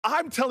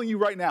I'm telling you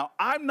right now,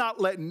 I'm not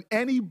letting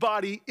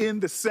anybody in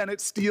the Senate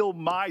steal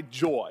my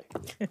joy.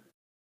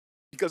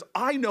 Because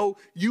I know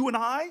you and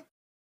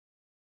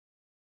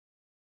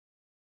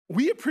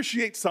we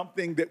appreciate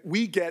something that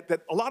we get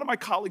that a lot of my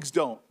colleagues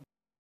don't.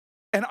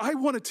 And I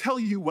want to tell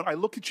you, when I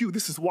look at you,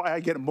 this is why I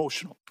get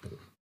emotional.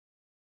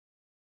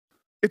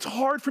 It's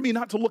hard for me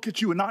not to look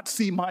at you and not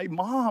see my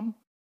mom,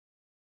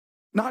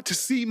 not to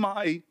see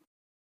my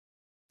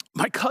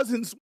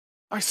cousins.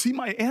 I see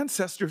my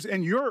ancestors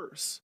and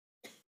yours.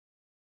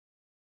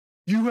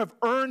 You have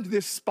earned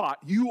this spot.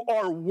 You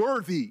are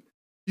worthy.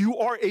 You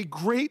are a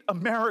great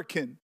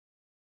American.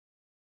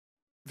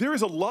 There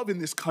is a love in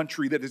this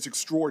country that is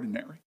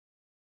extraordinary.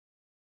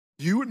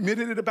 You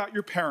admitted it about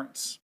your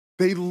parents.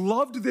 They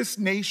loved this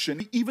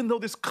nation, even though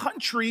this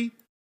country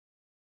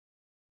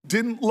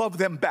didn't love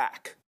them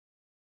back.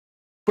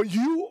 But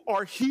you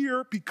are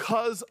here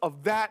because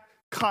of that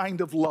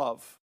kind of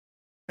love.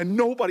 And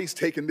nobody's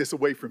taken this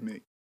away from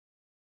me.